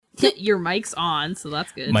Your mic's on, so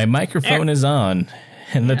that's good. My microphone is on,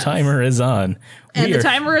 and the timer is on. And the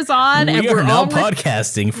timer is on, and we're now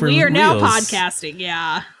podcasting for reals. We are now podcasting,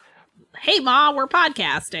 yeah. Hey, Ma, we're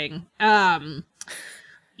podcasting.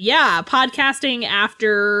 Yeah, podcasting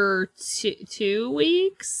after 2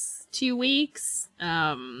 weeks. 2 weeks.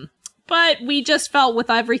 But we just felt with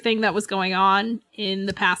everything that was going on in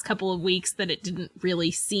the past couple of weeks that it didn't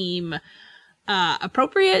really seem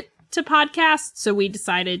appropriate to podcast, so we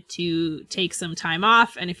decided to take some time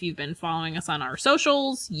off. And if you've been following us on our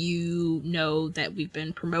socials, you know that we've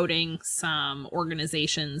been promoting some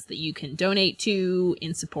organizations that you can donate to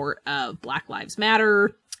in support of Black Lives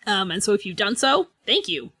Matter. And so if you've done so, thank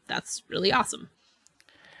you. That's really awesome.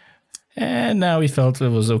 And now we felt it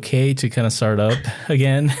was okay to kind of start up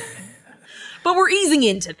again. But we're easing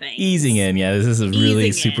into things. Easing in, yeah. This is a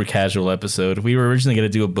really super casual episode. We were originally going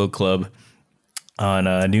to do a book club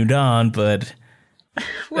on New Dawn, but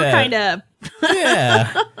we're kind of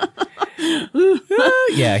yeah,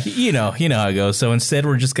 yeah. You know how it goes. So instead,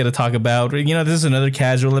 we're just gonna talk about this is another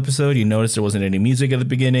casual episode. You notice there wasn't any music at the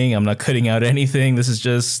beginning. I'm not cutting out anything. This is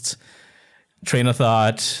just train of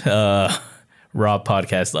thought, raw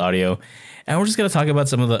podcast audio, and we're just gonna talk about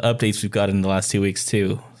some of the updates we've got in the last 2 weeks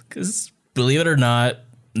too. Because believe it or not,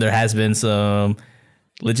 there has been some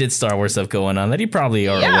legit Star Wars stuff going on that you probably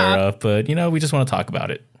are aware of, but, we just want to talk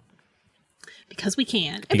about it. Because we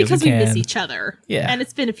can. And because we miss each other. Yeah. And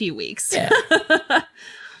it's been a few weeks. Yeah.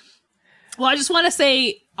 Well, I just want to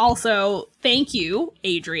say also thank you,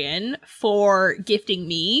 Adrian, for gifting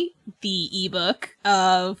me the ebook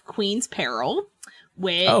of Queen's Peril,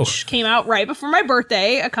 which came out right before my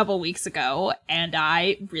birthday a couple weeks ago, and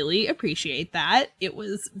I really appreciate that. It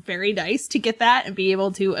was very nice to get that and be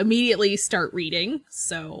able to immediately start reading,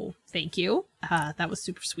 so thank you. That was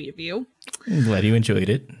super sweet of you. I'm glad you enjoyed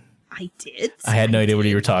it. I did. I had no idea what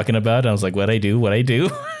you were talking about. I was like, what'd I do?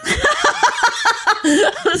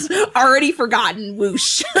 Already forgotten.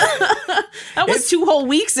 Whoosh. That was 2 whole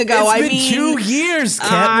weeks ago. It's been 2 years,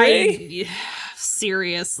 Cat Ray.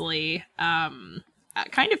 Seriously.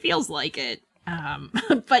 Kind of feels like it.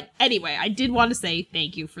 But anyway, I did want to say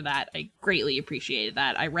thank you for that. I greatly appreciated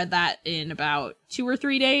that. I read that in about 2 or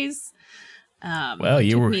 3 days. Well,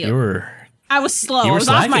 you were. I was slow. I was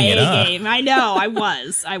off my A game. I know. I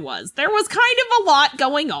was. There was kind of a lot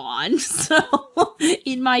going on, so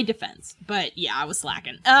in my defense. But yeah, I was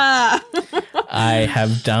slacking. I have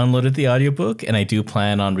downloaded the audiobook, and I do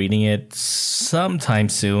plan on reading it sometime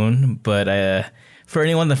soon. But for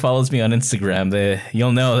anyone that follows me on Instagram,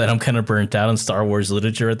 you'll know that I'm kind of burnt out on Star Wars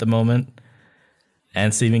literature at the moment.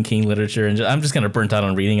 And Stephen King literature. And I'm just kind of burnt out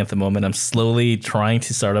on reading at the moment. I'm slowly trying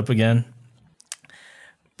to start up again.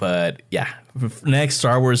 But yeah, next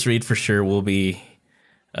Star Wars read for sure will be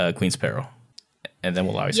Queen's Peril. And then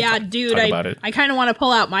we'll always talk about it. I kind of want to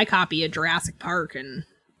pull out my copy of Jurassic Park and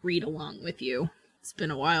read along with you. It's been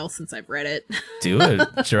a while since I've read it. Do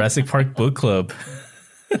it. Jurassic Park Book Club.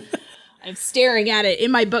 I'm staring at it in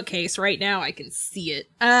my bookcase right now. I can see it.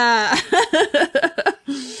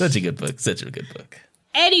 Such a good book.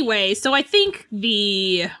 Anyway, so I think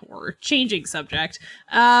we're changing subject.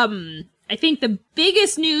 I think the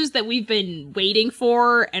biggest news that we've been waiting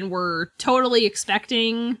for and we're totally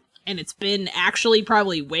expecting, and it's been actually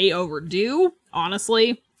probably way overdue,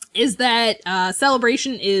 honestly, is that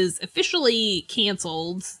Celebration is officially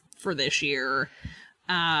canceled for this year.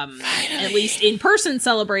 At least in-person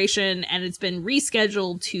Celebration, and it's been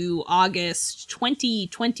rescheduled to August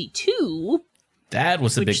 2022. That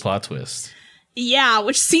was a big plot twist. Yeah,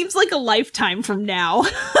 which seems like a lifetime from now.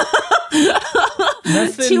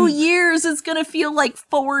 2 years is gonna feel like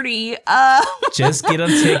 40. Just get on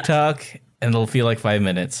TikTok and it'll feel like 5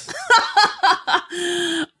 minutes.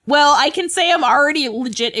 Well, I can say I'm already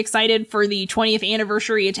legit excited for the 20th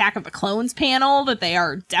anniversary Attack of the Clones panel that they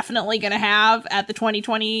are definitely gonna have at the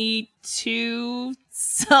 2022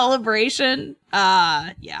 Celebration.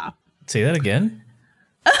 Yeah. Say that again?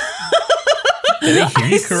 Did I hear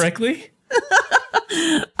you correctly?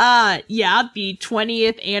 Yeah, the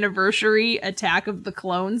 20th anniversary Attack of the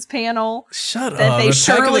Clones panel. Shut up.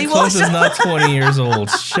 Attack of the Clones is not 20 years old.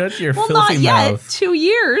 Shut your filthy mouth. Not yet. 2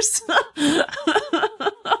 years.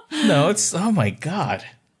 No, it's, oh my God.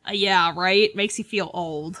 Yeah, right? Makes you feel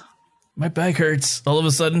old. My back hurts all of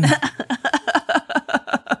a sudden.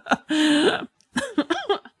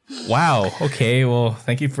 Wow. Okay. Well,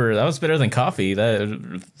 thank you that was better than coffee.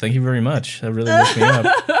 Thank you very much. That really woke me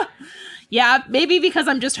up. Yeah, maybe because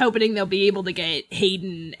I'm just hoping they'll be able to get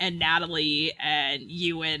Hayden and Natalie and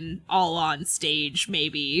Ewan all on stage,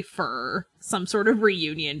 maybe, for some sort of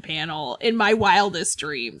reunion panel in my wildest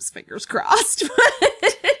dreams. Fingers crossed.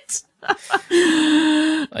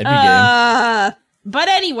 I'd be game. But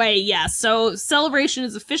anyway, yeah, so Celebration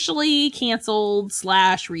is officially canceled /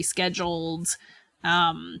 rescheduled.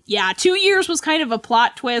 Yeah, 2 years was kind of a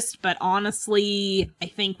plot twist, but honestly, I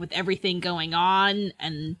think with everything going on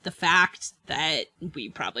and the fact that we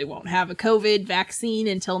probably won't have a COVID vaccine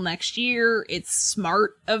until next year, it's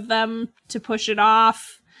smart of them to push it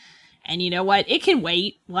off. And you know what? It can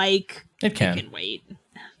wait. Like, it can wait.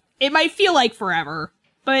 It might feel like forever,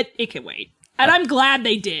 but it can wait. And I'm glad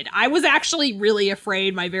they did. I was actually really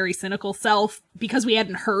afraid, my very cynical self, because we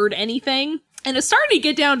hadn't heard anything. And it's starting to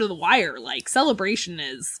get down to the wire. Like, Celebration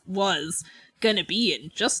was gonna be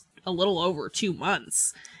in just a little over 2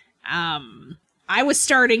 months. I was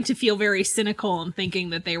starting to feel very cynical and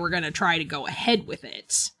thinking that they were gonna try to go ahead with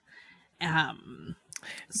it.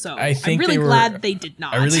 So I'm really glad they did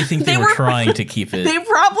not. I really think they were trying to keep it. They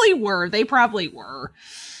probably were.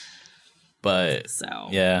 But, so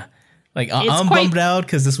yeah. Like, I'm bummed out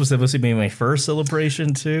because this was supposed to be my first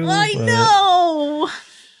Celebration, too. I know!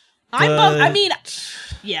 I'm bummed. I mean,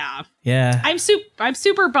 yeah. Yeah. I'm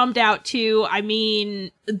super bummed out, too. I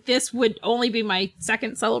mean, this would only be my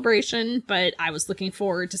second Celebration, but I was looking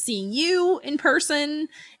forward to seeing you in person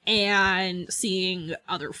and seeing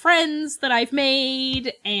other friends that I've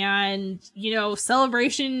made. And, you know,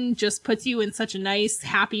 Celebration just puts you in such a nice,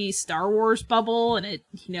 happy Star Wars bubble. And it,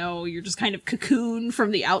 you know, you're just kind of cocooned from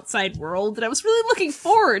the outside world. And I was really looking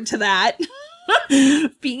forward to that.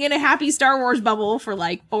 Being in a happy Star Wars bubble for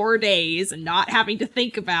like 4 days and not having to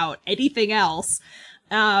think about anything else.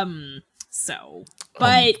 So,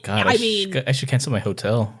 but God, I mean, I should cancel my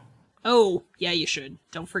hotel. Oh, yeah, you should.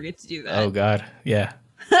 Don't forget to do that. Oh, God. Yeah.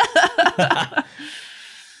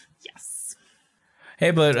 Yes.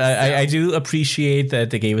 Hey, but I do appreciate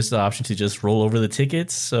that they gave us the option to just roll over the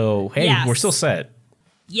tickets. So, hey, yes. We're still set.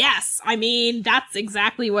 Yes. I mean, that's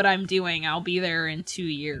exactly what I'm doing. I'll be there in 2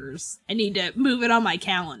 years. I need to move it on my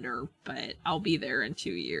calendar, but I'll be there in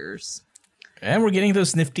 2 years. And we're getting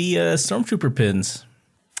those nifty Stormtrooper pins.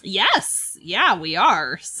 Yes. Yeah, we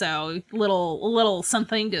are. So, a little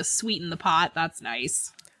something to sweeten the pot. That's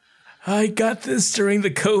nice. I got this during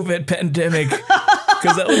the COVID pandemic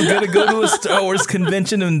because I was going to go to a Star Wars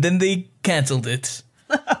convention and then they canceled it.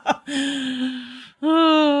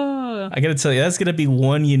 I got to tell you, that's going to be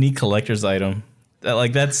one unique collector's item.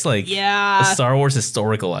 That's like a Star Wars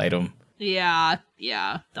historical item. Yeah.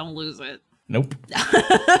 Don't lose it. Nope.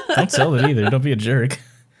 Don't sell it either. Don't be a jerk.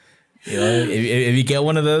 You know, if you get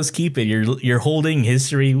one of those, keep it. You're holding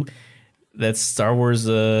history. That's Star Wars,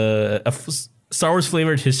 a Star Wars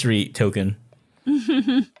flavored history token.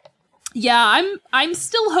 Yeah, I'm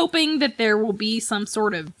still hoping that there will be some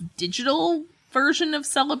sort of digital version of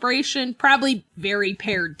Celebration, probably very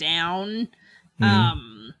pared down.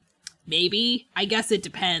 Maybe. I guess it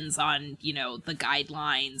depends on, you know, the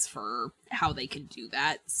guidelines for how they can do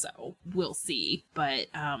that. So we'll see. But,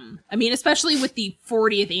 I mean, especially with the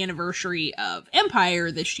 40th anniversary of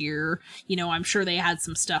Empire this year, you know, I'm sure they had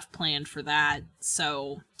some stuff planned for that.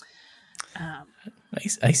 So,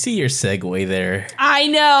 I see your segue there. I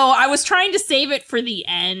know. I was trying to save it for the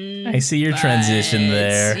end. I see your transition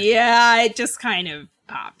there. Yeah, it just kind of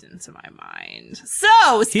popped into my mind.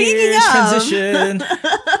 So, speaking of transition.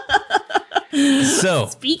 So,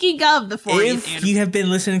 speaking of the 40th if you have been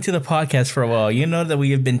listening to the podcast for a while, you know that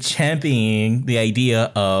we have been championing the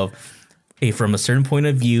idea of a from a certain point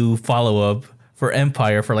of view follow-up for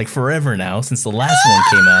Empire for like forever now, since the last one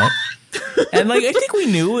came out. And like I think we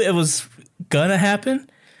knew it was gonna happen,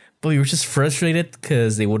 but we were just frustrated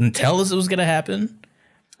because they wouldn't tell us it was gonna happen.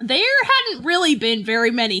 There hadn't really been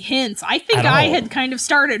very many hints. I think I had kind of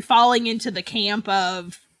started falling into the camp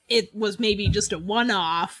of it was maybe just a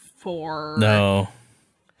one-off for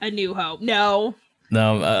A New Hope. No,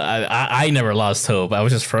 I never lost hope. I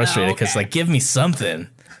was just frustrated because like, give me something.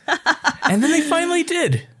 And then they finally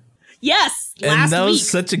did. Yes, and that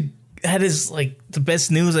was that is like the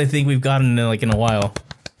best news I think we've gotten in a while.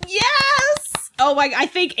 Yes. Oh my! I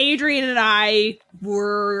think Adrian and I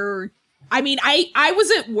were. I mean, I was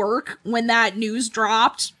at work when that news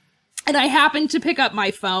dropped, and I happened to pick up my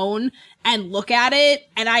phone and look at it,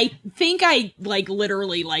 and I think I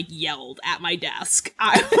literally yelled at my desk.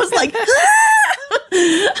 I was like,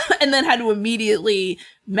 and then had to immediately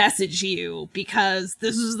message you because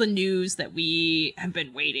this is the news that we have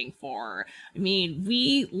been waiting for. I mean,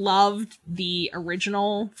 we loved the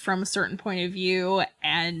original from a certain point of view,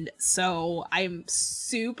 and so I'm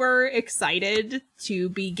super excited to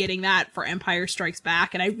be getting that for Empire Strikes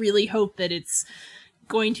Back, and I really hope that it's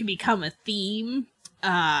going to become a theme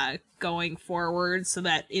going forward, so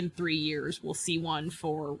that in 3 years we'll see one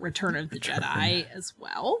for Return of the Jedi as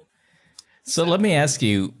well. So let me ask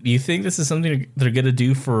you, do you think this is something they're going to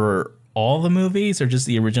do for all the movies or just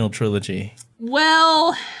the original trilogy?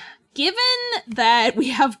 Well, given that we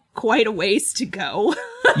have quite a ways to go.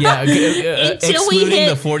 Yeah, excluding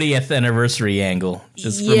the 40th anniversary angle,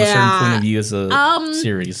 just from a certain point of view as a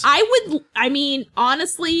series. I mean,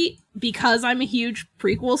 honestly, because I'm a huge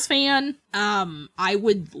prequels fan, I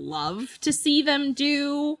would love to see them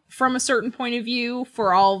do from a certain point of view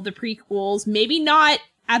for all of the prequels. Maybe not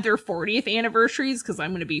at their 40th anniversaries, because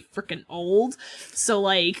I'm going to be freaking old. So,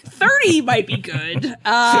 like, 30 might be good.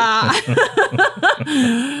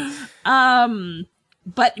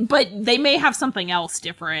 But they may have something else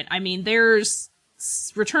different. I mean, there's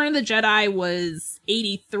Return of the Jedi was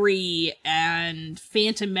 83 and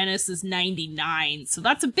Phantom Menace is 99. So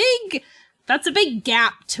that's a big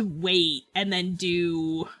gap to wait and then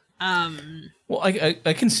do. Well,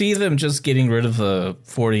 I can see them just getting rid of the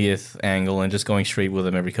 40th angle and just going straight with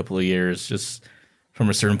them every couple of years, just from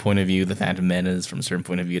a certain point of view. The Phantom Menace, from a certain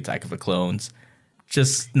point of view, Attack of the Clones,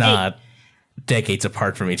 just not decades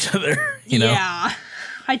apart from each other. You know? Yeah.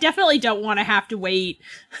 I definitely don't want to have to wait.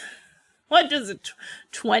 What does it?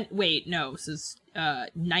 Wait, no. This is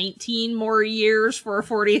 19 more years for a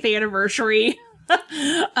 40th anniversary.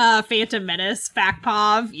 Phantom Menace,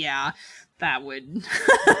 FACPOV. Yeah, that would.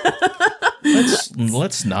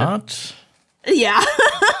 let's not. Yeah,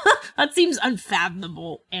 that seems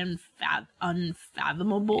unfathomable and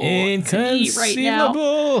unfathomable to me right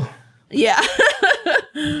now. Yeah.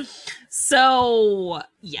 So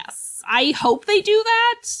yes, I hope they do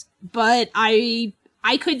that, but I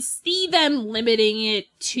could see them limiting it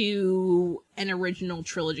to an original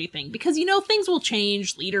trilogy thing because, you know, things will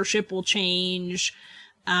change, leadership will change,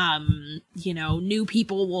 you know, new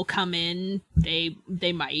people will come in, they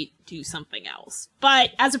might do something else.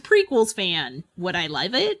 But as a prequels fan, would I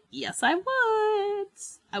love it? Yes, I would.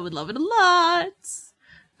 I would love it a lot.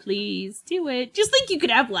 Please do it. Just think you could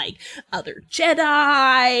have, like, other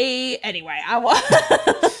Jedi. Anyway, I want.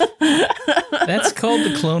 That's called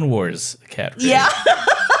the Clone Wars, Cat. Yeah.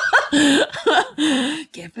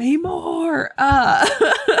 Give me more.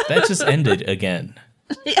 That just ended again.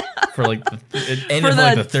 Yeah. For like, it ended for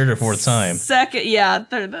like the third or fourth time. Second, yeah.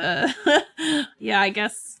 Yeah, I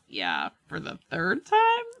guess, yeah, for the third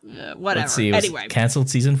time? Whatever. Let's see. It was anyway. Canceled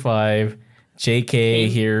season 5. JK,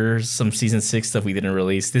 here's some season 6 stuff we didn't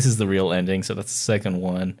release. This is the real ending, so that's the second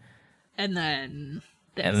one. And then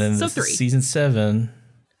this. And then so this 3. Is season 7.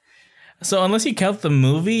 So unless you count the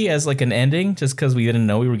movie as like an ending, just because we didn't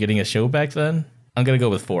know we were getting a show back then, I'm going to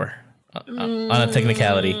go with 4. On a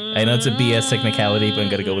technicality. I know it's a BS technicality, but I'm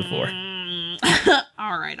going to go with 4.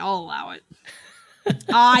 All right, I'll allow it.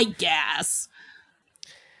 I guess.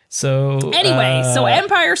 So anyway, so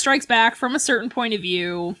Empire Strikes Back from a certain point of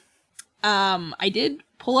view. I did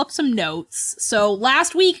pull up some notes. So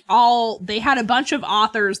last week, they had a bunch of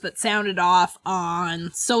authors that sounded off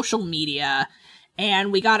on social media,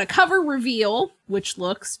 and we got a cover reveal, which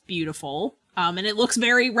looks beautiful. And it looks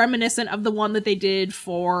very reminiscent of the one that they did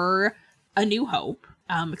for A New Hope,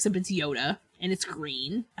 except it's Yoda and it's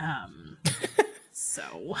green.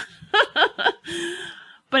 So,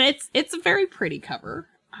 but it's a very pretty cover.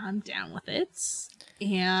 I'm down with it.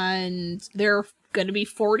 And there are going to be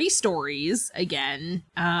 40 stories again.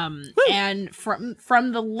 And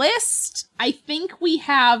from the list, I think we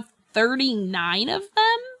have 39 of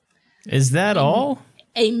them. Is that all?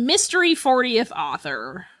 A mystery 40th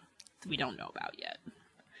author that we don't know about yet.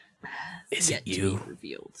 Is it you? To be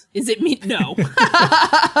revealed. Is it me? No.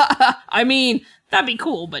 I mean, that'd be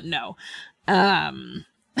cool, but no.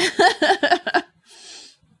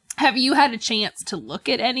 Have you had a chance to look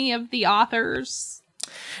at any of the authors?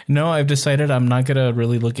 No, I've decided I'm not going to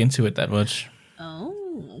really look into it that much.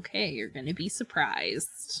 Oh, okay. You're going to be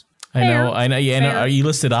surprised. I know. Yeah, you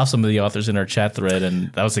listed off some of the authors in our chat thread,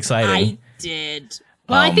 and that was exciting. I did.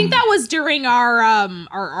 Well, I think that was during our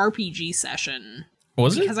RPG session.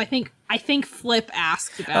 Was it? Because I think Flip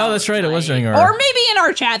asked about. Oh, that's right. It was during our. Or maybe in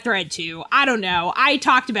our chat thread too. I don't know. I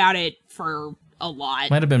talked about it for a lot.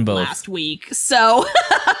 Might have been both last week. So.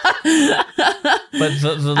 But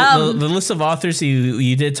the list of authors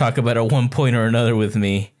you did talk about at one point or another with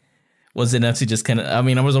me was enough to just kind of. I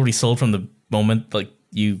mean, I was already sold from the moment like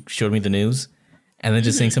you showed me the news, and then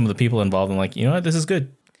just seeing some of the people involved. I'm like, you know what, this is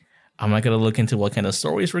good. I'm not gonna look into what kind of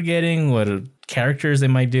stories we're getting, what characters they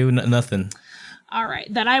might do. Nothing. All right,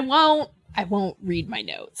 then I won't read my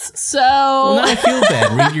notes. So well, now I feel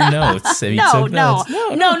bad. Read your notes. If you took notes.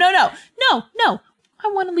 No. I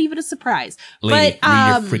want to leave it a surprise. Lady, but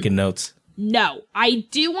read your freaking notes. No, I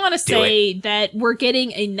do want to say that we're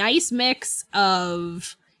getting a nice mix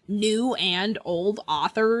of new and old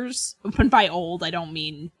authors. And by old, I don't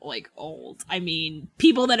mean like old. I mean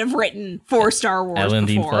people that have written for Star Wars Alan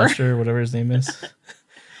before. Dean Foster, whatever his name is.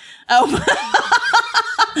 Oh,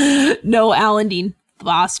 no, Alan Dean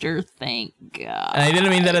Foster, thank God. And I didn't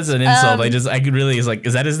mean that as an insult. I could really, is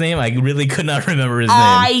that his name? I really could not remember his name.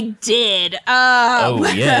 I did. Oh,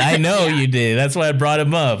 yeah, I know you did. That's why I brought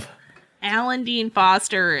him up. Alan Dean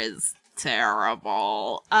Foster is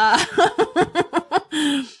terrible.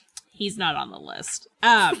 He's not on the list.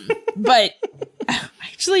 But I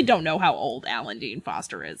actually don't know how old Alan Dean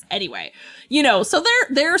Foster is. Anyway, so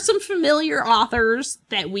there are some familiar authors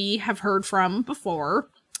that we have heard from before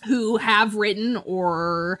who have written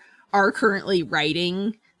or are currently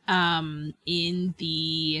writing in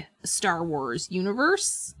the Star Wars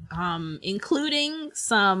universe, including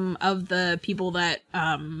some of the people that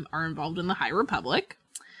are involved in the High Republic.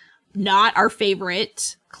 Not our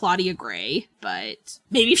favorite Claudia Gray, but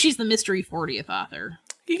maybe she's the mystery 40th author.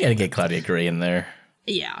 You gotta get Claudia Gray in there.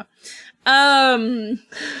 Yeah. But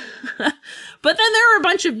then there are a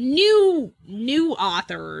bunch of new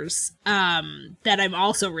authors that I'm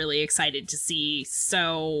also really excited to see.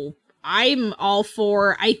 So I'm all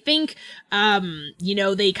for, I think,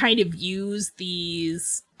 they kind of use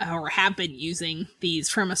these, or have been using these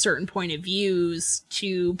from a certain point of views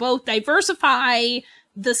to both diversify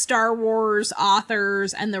the Star Wars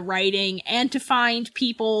authors and the writing and to find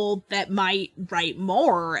people that might write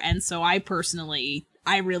more. And so I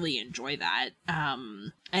really enjoy that.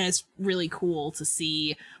 And it's really cool to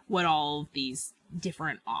see what all of these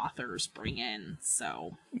different authors bring in.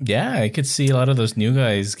 So yeah, I could see a lot of those new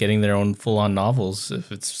guys getting their own full-on novels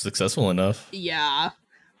if it's successful enough. Yeah.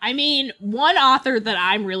 I mean, one author that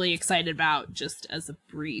I'm really excited about, just as a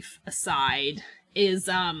brief aside, is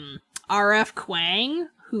R.F. Kuang,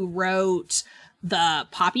 who wrote The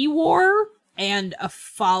Poppy War and a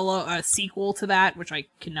sequel to that, which I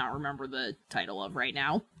cannot remember the title of right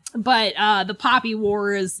now. But The Poppy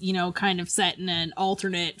War is, kind of set in an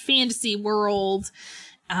alternate fantasy world.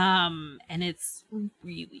 And it's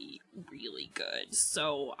really, really good.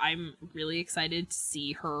 So I'm really excited to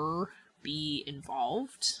see her be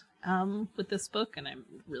involved with this book, and I'm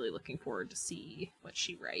really looking forward to see what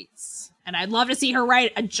she writes. And I'd love to see her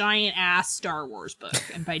write a giant ass Star Wars book,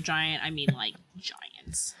 and by giant I mean like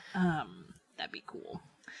giant. That'd be cool.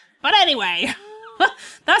 But anyway,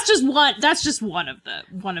 that's just one of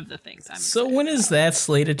the things I'm So when is that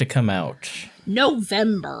slated to come out?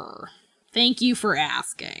 November. Thank you for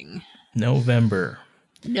asking. November.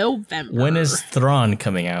 When is Thrawn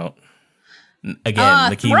coming out?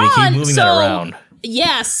 Again, they keep moving that around.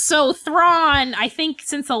 Yes, so Thrawn, I think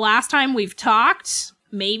since the last time we've talked,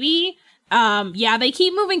 maybe. They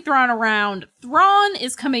keep moving Thrawn around. Thrawn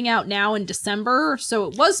is coming out now in December, so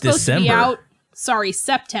it was supposed to be out. Sorry,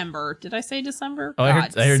 September. Did I say December? Oh, I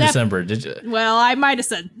heard December. Did you? Well, I might have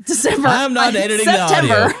said December. I'm not editing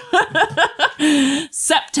the audio.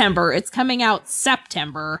 September. It's coming out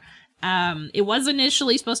September. It was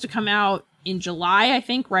initially supposed to come out in July, I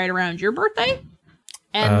think, right around your birthday.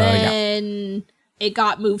 And then it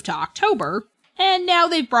got moved to October. And now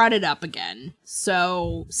they've brought it up again.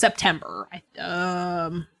 So September. I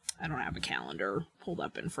don't have a calendar pulled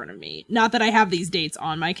up in front of me. Not that I have these dates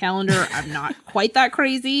on my calendar. I'm not quite that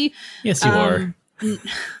crazy. Yes, you are.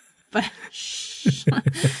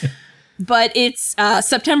 But it's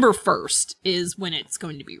September 1st is when it's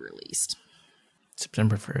going to be released.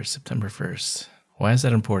 September 1st. Why is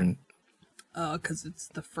that important? Because it's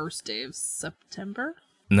the first day of September.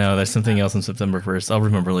 No, there's something else on September 1st. I'll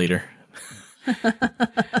remember later.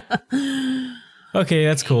 Okay,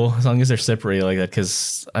 that's cool. As long as they're separated like that.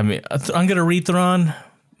 Because, I mean, I'm going to read Thrawn,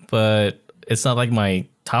 but it's not like my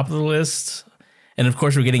top of the list. And, of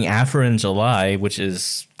course, we're getting Afra in July, which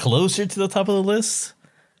is closer to the top of the list.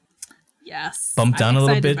 Yes. Bumped down a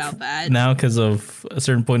little bit now because of a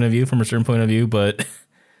certain point of view, but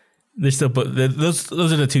they're still, those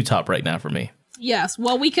are the two top right now for me. Yes.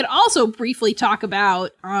 Well, we could also briefly talk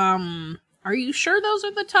about, are you sure those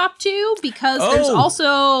are the top two? Because there's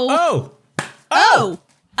also... Oh!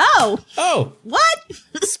 What?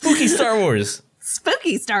 Spooky Star Wars.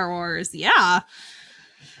 Spooky Star Wars, yeah.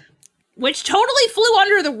 Which totally flew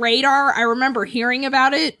under the radar. I remember hearing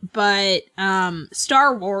about it, but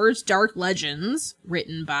Star Wars Dark Legends,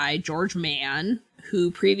 written by George Mann,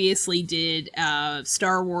 who previously did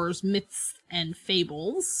Star Wars Myths and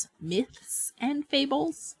Fables. That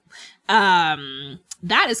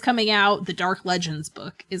is coming out. The Dark Legends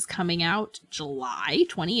book is coming out July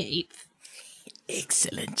 28th.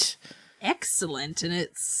 Excellent. And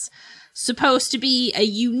it's supposed to be a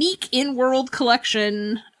unique in-world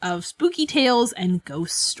collection of spooky tales and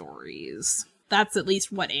ghost stories. That's at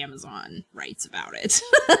least what Amazon writes about it.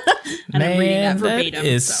 And Man, I'm reading that verbatim. That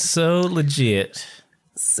is so legit.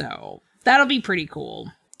 So that'll be pretty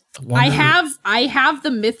cool. I have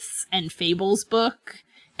the Myths and Fables book,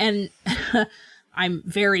 and I'm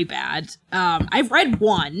very bad. I've read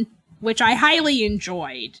one, which I highly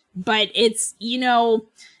enjoyed, but it's,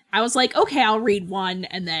 I was like, okay, I'll read one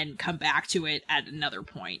and then come back to it at another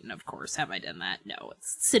point. And of course, have I done that? No,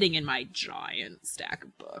 it's sitting in my giant stack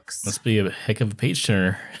of books. Must be a heck of a page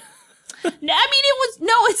turner. It's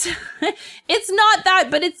not that,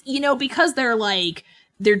 but it's, because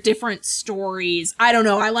they're different stories. I don't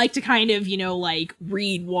know. I like to kind of,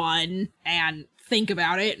 read one and think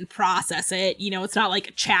about it and process it. It's not like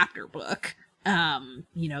a chapter book.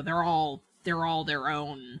 They're all their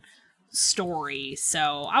own story.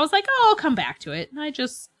 So I was like, oh, I'll come back to it. And I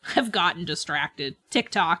just have gotten distracted.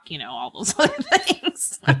 TikTok, all those other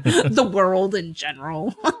things. The world in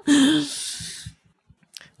general.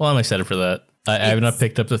 Well, I'm excited for that. I have not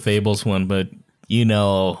picked up the Fables one, but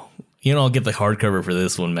I'll get the hardcover for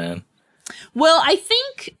this one, man. Well, I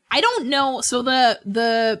don't know. So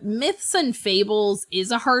the Myths and Fables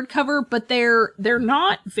is a hardcover, but they're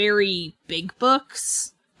not very big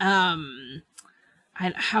books.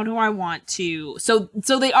 How do I want to? So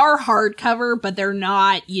they are hardcover, but they're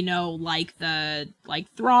not, like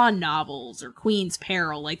Thrawn novels or Queen's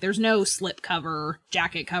Peril. Like there's no slip cover,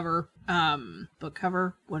 jacket cover, book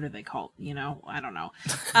cover. What are they called? I don't know.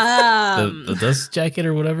 The dust jacket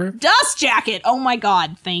or whatever. Dust jacket. Oh my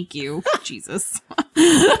God. Thank you. Jesus.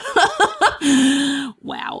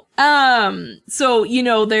 Wow. So,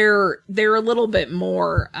 they're a little bit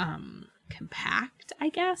more, compact, I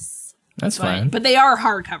guess. That's fine. But they are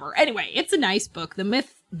hardcover. Anyway, it's a nice book. The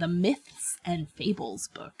Myths and Fables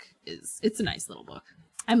book it's a nice little book.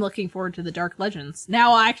 I'm looking forward to the Dark Legends.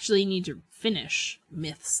 Now I actually need to finish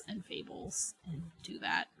Myths and Fables and do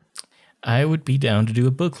that. I would be down to do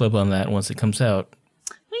a book club on that once it comes out.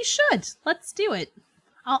 We should. Let's do it.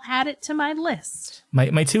 I'll add it to my list.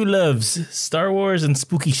 My two loves, Star Wars and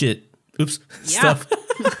spooky shit. Oops. Yeah. Stuff.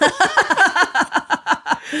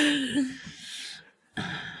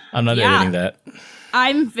 I'm not editing that.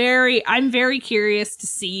 I'm very curious to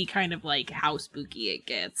see kind of like how spooky it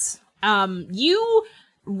gets. You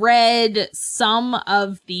read some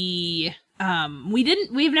of the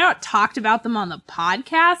we've not talked about them on the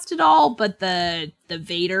podcast at all, but the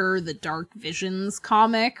Vader, the Dark Visions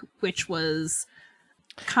comic, which was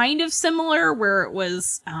kind of similar, where it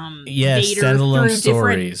was Vader standalone through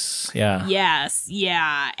stories.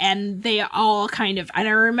 And they all kind of, and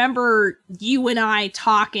I remember you and I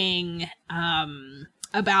talking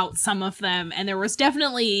about some of them, and there was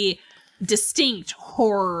definitely distinct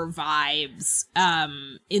horror vibes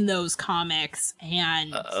in those comics.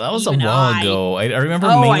 And that was a while ago. I remember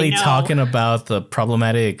mainly talking about the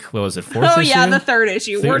problematic, what was it, fourth issue? The third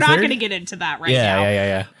issue. We're not going to get into that now.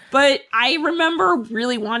 Yeah. But I remember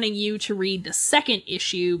really wanting you to read the second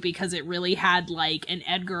issue because it really had like an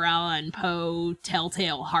Edgar Allan Poe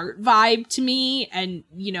Telltale Heart vibe to me. And,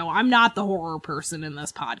 I'm not the horror person in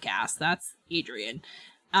this podcast. That's Adrian.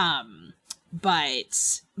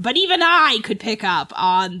 But even I could pick up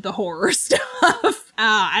on the horror stuff.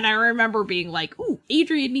 And I remember being like, ooh,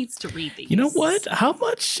 Adrian needs to read these. You know what? How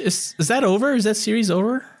much is that over? Is that series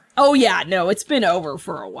over? Oh, yeah. No, it's been over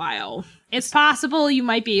for a while. It's possible you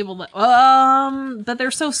might be able to, but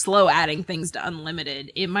they're so slow adding things to Unlimited.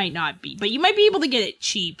 It might not be, but you might be able to get it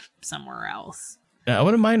cheap somewhere else. Yeah, I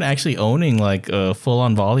wouldn't mind actually owning like a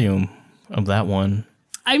full-on volume of that one.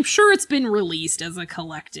 I'm sure it's been released as a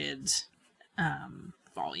collected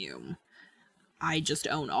volume. I just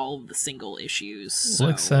own all of the single issues. So.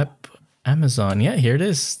 Looks up Amazon. Yeah, here it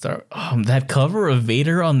is. That cover of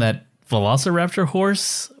Vader on that Velociraptor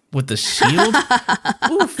horse with the shield.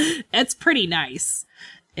 Oof. It's pretty nice.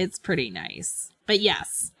 But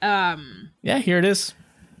yes. Yeah, here it is.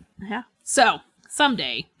 Yeah. So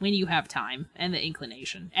someday when you have time and the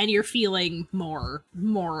inclination and you're feeling more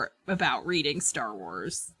about reading Star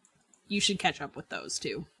Wars, you should catch up with those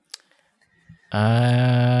too.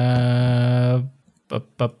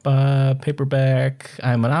 Paperback.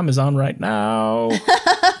 I'm on Amazon right now.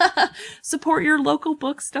 Support your local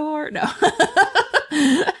bookstore. No.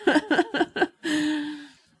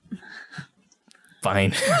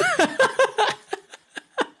 Fine.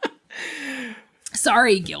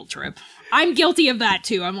 Sorry, guilt trip. I'm guilty of that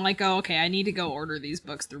too. I'm like, oh, okay, I need to go order these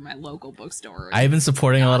books through my local bookstore. I've been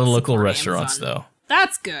supporting a lot of local restaurants, though.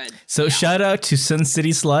 That's good. So shout out to Sun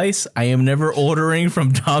City Slice. I am never ordering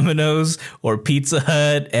from Domino's or Pizza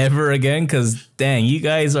Hut ever again because, dang, you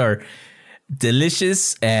guys are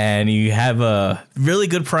delicious and you have really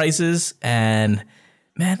good prices. And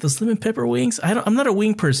man, those lemon pepper wings. I'm not a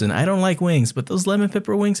wing person. I don't like wings, but those lemon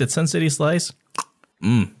pepper wings at Sun City Slice.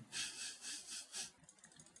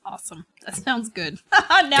 Awesome. That sounds good.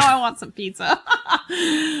 Now I want some pizza.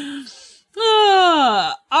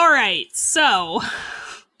 All right. So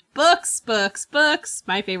books,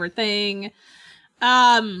 my favorite thing.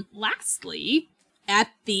 Lastly,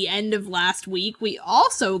 at the end of last week, we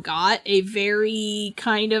also got a very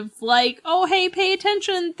kind of like, oh, hey, pay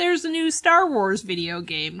attention. There's a new Star Wars video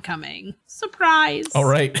game coming. Surprise. All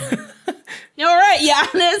right. All right.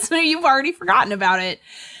 Yeah. So you've already forgotten about it.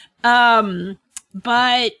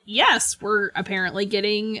 But yes, we're apparently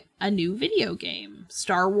getting a new video game,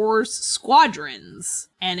 Star Wars Squadrons,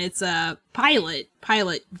 and it's a pilot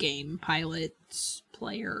player game. I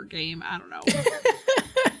don't know.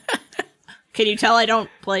 Can you tell I don't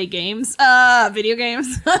play games? Video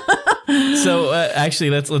games. So actually,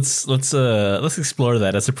 let's explore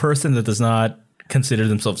that. As a person that does not consider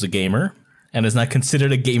themselves a gamer and is not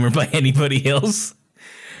considered a gamer by anybody else,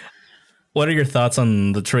 what are your thoughts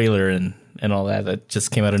on the trailer and all that just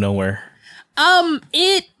came out of nowhere?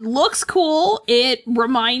 It looks cool. It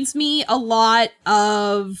reminds me a lot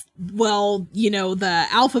of, well, the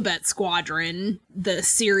Alphabet Squadron, the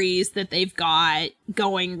series that they've got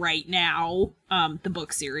going right now, the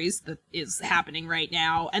book series that is happening right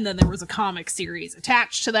now. And then there was a comic series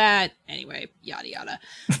attached to that. Anyway, yada, yada.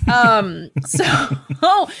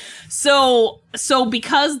 So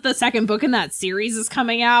because the second book in that series is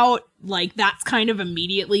coming out, like, that's kind of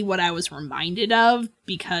immediately what I was reminded of,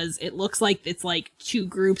 because it looks like it's like two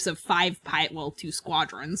groups of two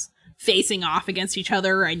squadrons facing off against each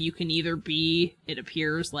other, and you can either be, it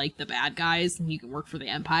appears, like the bad guys, and you can work for the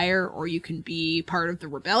Empire, or you can be part of the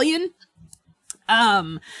rebellion.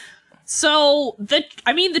 So the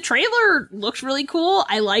trailer looks really cool.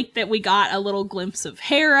 I like that we got a little glimpse of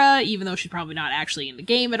Hera, even though she's probably not actually in the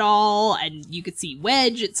game at all. And you could see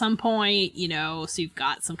Wedge at some point, so you've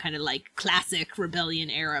got some kind of like classic Rebellion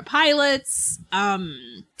era pilots.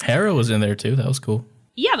 Hera was in there too. That was cool.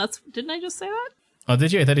 Yeah, didn't I just say that? Oh,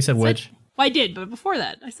 did you? I thought he said Wedge. Well, I did, but before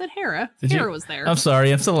that, I said Hera. Hera was there. I'm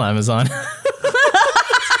sorry, I'm still Amazon.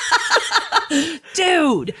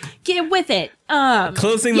 Dude, get with it.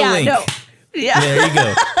 Closing the link. No. Yeah. There you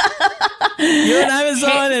go. You're on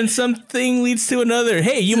Amazon and something leads to another.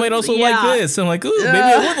 Hey, you might also like this. I'm like, ooh, maybe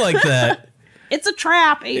I would like that. It's a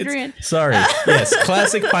trap, Adrian. Sorry. Yes,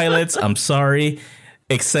 classic pilots. I'm sorry.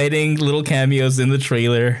 Exciting little cameos in the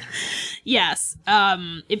trailer. Yes.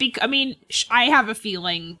 I have a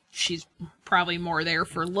feeling she's probably more there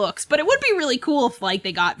for looks, but it would be really cool if, like,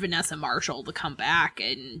 they got Vanessa Marshall to come back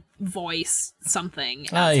and voice something.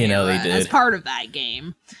 They did as part of that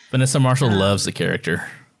game. Vanessa Marshall loves the character.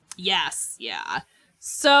 Yes. Yeah.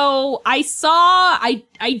 So I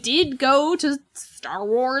did go to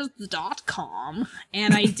StarWars.com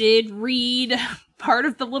and I did read part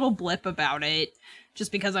of the little blip about it,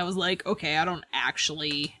 just because I was like, okay, I don't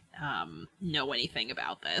actually know anything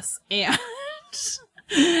about this, and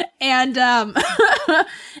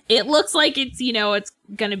it looks like it's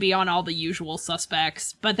gonna be on all the usual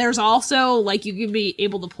suspects, but there's also, like, you can be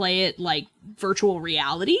able to play it like virtual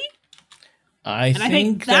reality. I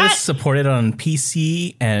think that is supported on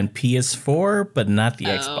PC and PS4, but not the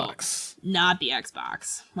Xbox. Not the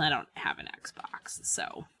Xbox. I don't have an Xbox,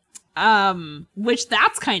 so which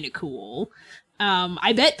that's kind of cool.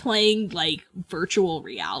 I bet playing, like, virtual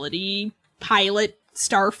reality pilot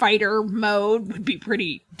starfighter mode would be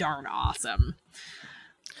pretty darn awesome.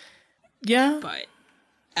 Yeah. But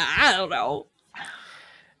I don't know.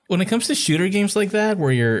 When it comes to shooter games like that,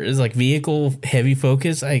 where it's like vehicle heavy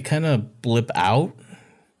focus, I kind of blip out.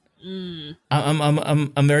 I'm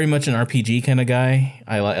very much an RPG kind of guy.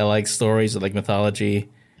 I like stories, I like mythology.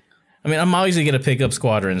 I mean, I'm always gonna pick up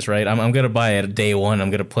Squadrons, right? I'm gonna buy it day one. I'm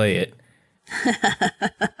gonna play it.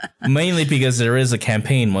 Mainly because there is a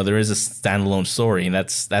campaign mode, there is a standalone story, and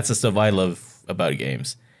that's the stuff I love about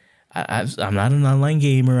games. I'm not an online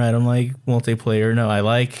gamer. I don't like multiplayer. No, I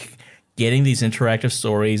like getting these interactive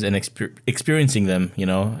stories and experiencing them,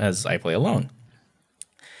 as I play along.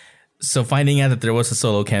 So finding out that there was a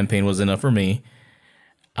solo campaign was enough for me.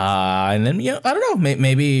 And then, I don't know,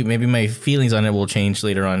 maybe my feelings on it will change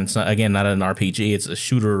later on. It's not an RPG. It's a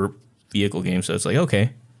shooter vehicle game. So it's like,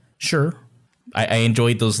 okay, sure. I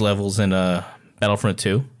enjoyed those levels in Battlefront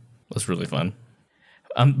 2. It was really fun.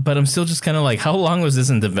 But I'm still just kind of like, how long was this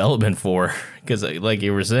in development for? Because like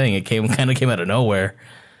you were saying, it came out of nowhere.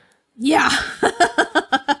 Yeah.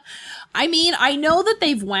 I mean, I know that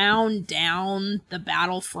they've wound down the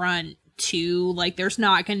Battlefront 2. Like, there's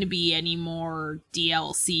not going to be any more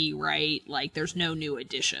DLC, right? Like, there's no new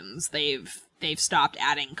additions. They've stopped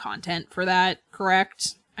adding content for that,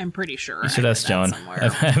 correct? I'm pretty sure. You should ask John. I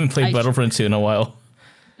haven't played Battlefront 2 in a while.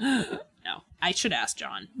 No, I should ask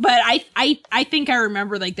John. But I think I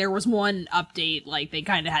remember, like, there was one update, like, they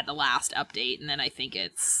kind of had the last update, and then I think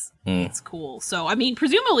it's cool. So, I mean,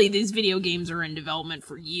 presumably these video games are in development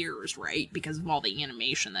for years, right? Because of all the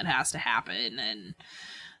animation that has to happen, and...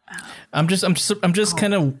 I'm just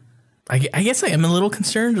kind of... I guess I am a little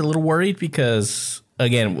concerned, a little worried, because,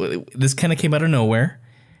 again, this kind of came out of nowhere,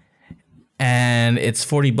 and it's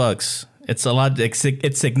 $40. It's a lot...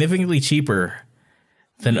 It's significantly cheaper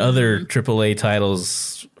than other AAA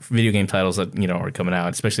titles, video game titles that, you know, are coming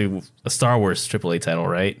out, especially a Star Wars AAA title,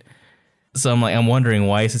 right? So I'm wondering,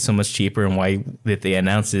 why is it so much cheaper, and why did they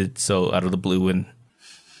announce it so out of the blue and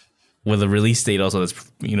with a release date also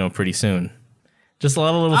that's, you know, pretty soon? Just a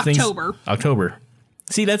lot of little things. October.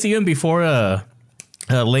 See, that's even before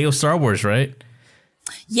Lego Star Wars, right?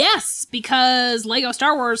 Yes, because Lego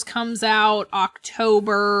Star Wars comes out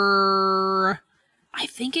October... I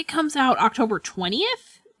think it comes out October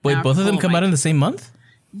 20th. Wait, both of them come out in the same month?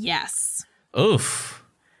 Yes. Oof.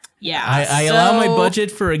 Yeah. I allow my budget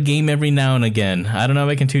for a game every now and again. I don't know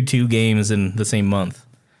if I can do 2 games in the same month.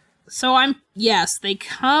 So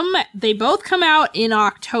they both come out in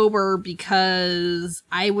October, because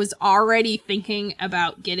I was already thinking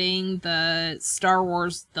about getting the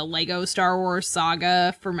Lego Star Wars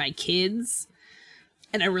saga for my kids.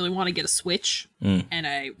 And I really want to get a Switch, and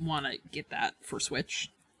I want to get that for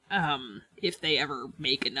Switch, if they ever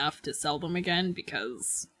make enough to sell them again,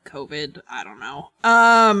 because COVID, I don't know.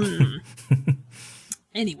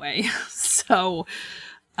 Anyway, so,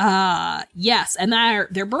 yes, and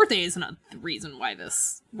their birthday is another reason why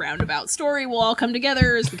this roundabout story will all come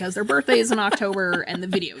together, is because their birthday is in October, and the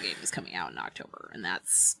video game is coming out in October, and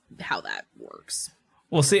that's how that works.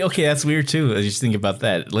 Well, see, okay, that's weird, too. I just think about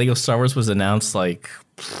that. Lego Star Wars was announced, like,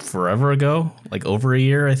 forever ago. Like, over a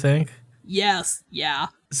year, I think. Yes, yeah.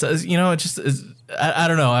 So, you know, it just is... I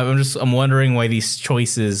don't know. I'm wondering why these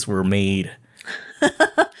choices were made.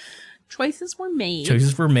 Choices were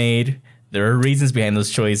made. There are reasons behind those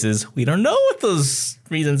choices. We don't know what those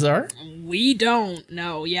reasons are. We don't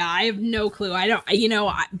know. Yeah, I have no clue. I don't, you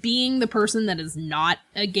know, being the person that is not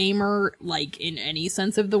a gamer, like, in any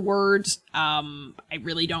sense of the word, I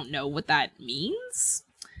really don't know what that means.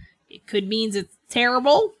 It could mean it's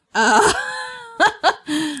terrible. I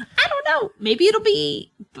don't know. Maybe it'll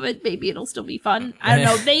still be fun. I don't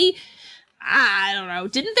know. I don't know.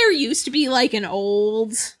 Didn't there used to be, like, an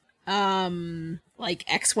old, like,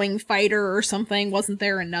 X-Wing fighter or something? Wasn't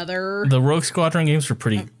there another? The Rogue Squadron games were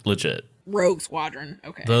pretty legit. Rogue Squadron.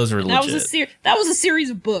 Okay. Those were legit. That was a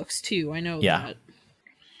series of books, too. I know that.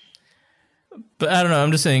 But I don't know.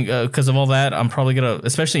 I'm just saying, because of all that, I'm probably going to,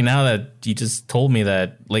 especially now that you just told me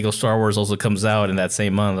that Lego Star Wars also comes out in that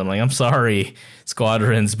same month. I'm like, I'm sorry,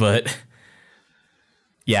 Squadrons, but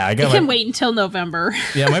yeah, I can wait until November.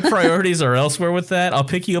 Yeah, my priorities are elsewhere with that. I'll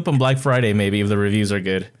pick you up on Black Friday, maybe, if the reviews are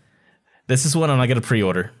good. This is one I'm not going to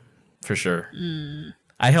pre-order, for sure.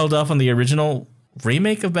 I held off on the original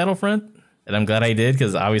remake of Battlefront, and I'm glad I did,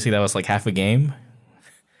 because obviously that was like half a game.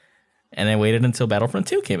 And I waited until Battlefront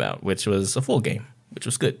 2 came out, which was a full game, which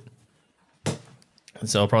was good. And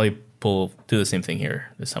so I'll probably do the same thing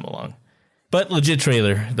here this time along. But legit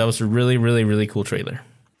trailer. That was a really, really, really cool trailer.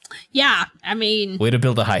 Yeah, I mean... Way to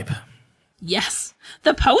build a hype. Yes.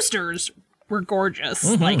 The posters were gorgeous.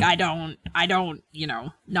 Mm-hmm. Like, I don't, you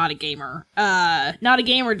know, not a gamer. Not a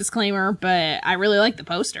gamer, disclaimer, but I really like the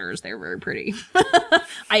posters. They're very pretty.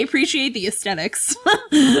 I appreciate the aesthetics.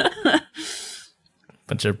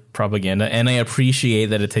 Bunch of propaganda, and I appreciate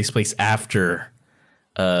that it takes place after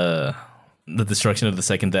the destruction of the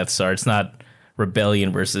second Death Star. It's not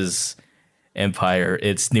Rebellion versus Empire,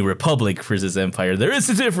 it's New Republic versus Empire. There is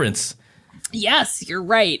a difference. Yes, you're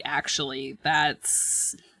right, actually.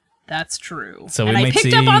 That's true. So and I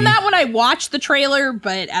picked up on that when I watched the trailer,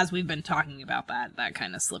 but as we've been talking about that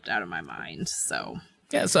kind of slipped out of my mind. So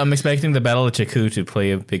yeah, so I'm expecting the Battle of Jakku to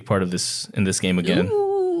play a big part of this in this game again.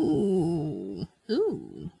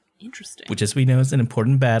 Ooh, interesting. Which, as we know, is an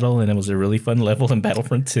important battle, and it was a really fun level in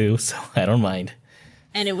Battlefront 2, so I don't mind.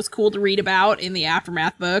 And it was cool to read about in the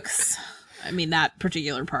Aftermath books. I mean, that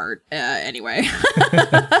particular part. Anyway.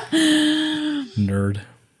 Nerd,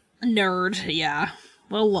 yeah.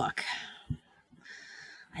 Well, look.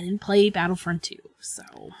 I didn't play Battlefront 2, so...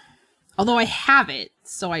 Although I have it,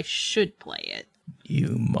 so I should play it.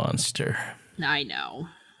 You monster. I know.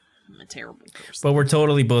 I'm a terrible person. But we're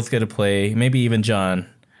totally both going to play, maybe even John,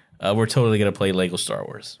 we're totally going to play Lego Star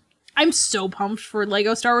Wars. I'm so pumped for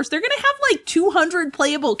Lego Star Wars. They're going to have like 200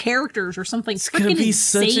 playable characters or something freaking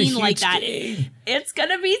insane like that. It's going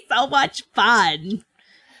to be so much fun.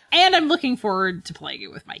 And I'm looking forward to playing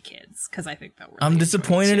it with my kids because I think they'll really I'm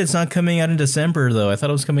disappointed it's not coming out in December, though. I thought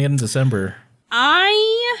it was coming out in December.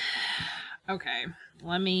 Okay,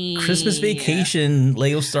 let me... Christmas Vacation,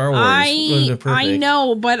 Lego Star Wars. I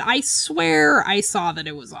know, but I swear I saw that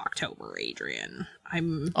it was October, Adrian. Oh,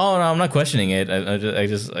 no, I'm not questioning it. I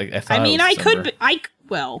thought I mean, I could be... I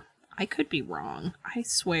could be wrong. I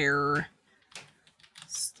swear...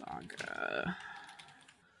 Saga...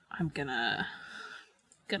 I'm gonna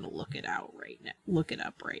look it out right now. Look it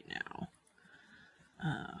up right now.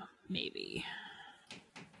 Maybe.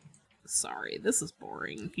 Sorry, this is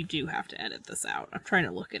boring. You do have to edit this out. I'm trying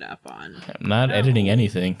to look it up on... I'm not editing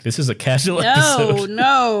anything. This is a casual episode.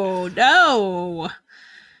 No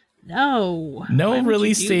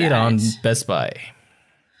release date on Best Buy.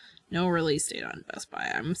 No release date on Best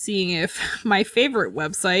Buy. I'm seeing if my favorite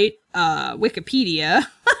website, Wikipedia...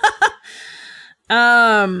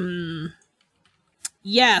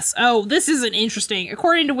 Yes. Oh, this isn't interesting.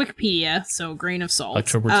 According to Wikipedia, so grain of salt.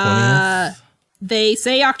 October 20th? They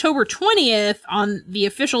say October 20th on the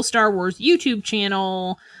official Star Wars YouTube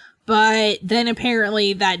channel, but then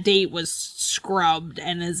apparently that date was scrubbed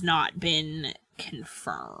and has not been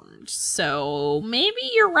confirmed. So maybe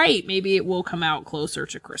you're right. Maybe it will come out closer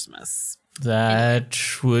to Christmas. That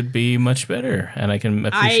would be much better, and I can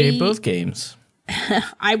appreciate both games.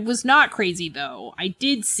 I was not crazy, though. I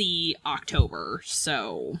did see October,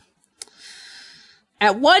 so...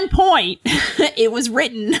 At one point, it was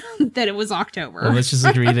written that it was October. Well, let's just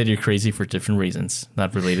agree that you're crazy for different reasons,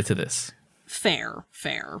 not related to this. Fair.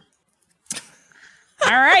 All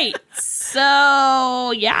right,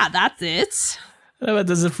 so, yeah, that's it. That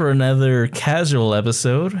does it for another casual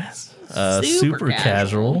episode. Super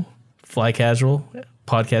casual. Fly casual.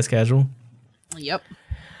 Podcast casual. Yep.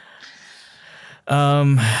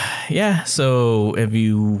 Yeah, so if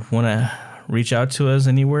you want to reach out to us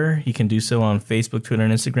anywhere, you can do so on Facebook, Twitter,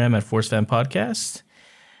 and Instagram at ForceFan Podcast.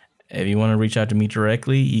 If you want to reach out to me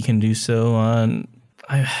directly, you can do so on...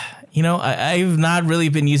 I've not really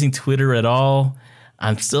been using Twitter at all.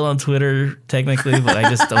 I'm still on Twitter, technically, but I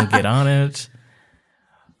just don't get on it.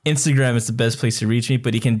 Instagram is the best place to reach me,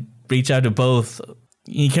 but you can reach out to both.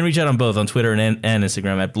 You can reach out on both, on Twitter and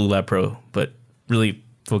Instagram at Blue Lab Pro, but really...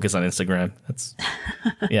 focus on Instagram. That's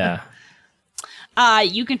yeah.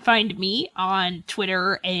 You can find me on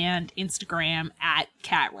Twitter and Instagram at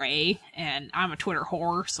CatRay, and I'm a Twitter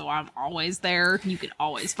whore, so I'm always there. You can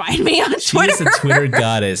always find me on Twitter. She's a Twitter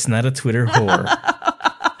goddess, not a Twitter whore.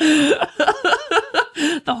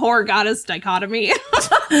 The whore goddess dichotomy.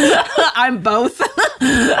 I'm both.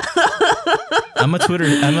 I'm a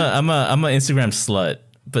Instagram slut,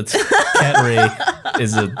 but CatRay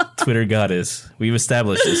is a Twitter goddess. We've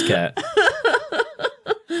established this, Cat.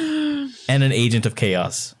 And an agent of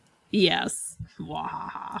chaos. Yes.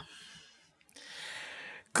 Wahaha.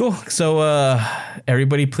 Cool. So,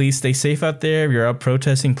 everybody, please stay safe out there. If you're out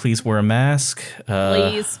protesting, please wear a mask.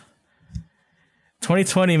 Please.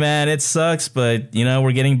 2020, man, it sucks, but,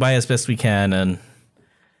 we're getting by as best we can. And,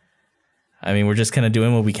 I mean, we're just kind of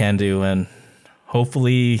doing what we can do. And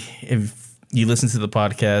hopefully, if you listen to the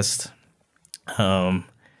podcast,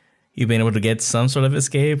 you've been able to get some sort of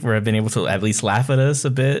escape, or have been able to at least laugh at us a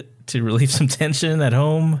bit to relieve some tension at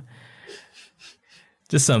home.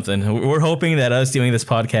 Just something. We're hoping that us doing this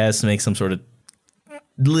podcast makes some sort of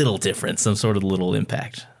little difference, some sort of little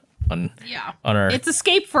impact on our... It's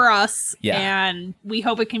escape for us, yeah. And we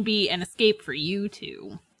hope it can be an escape for you,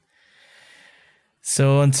 too.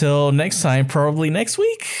 So until next time, probably next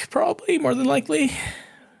week, more than likely.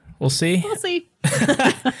 We'll see. We'll see.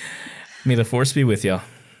 May the force be with y'all.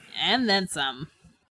 And then some.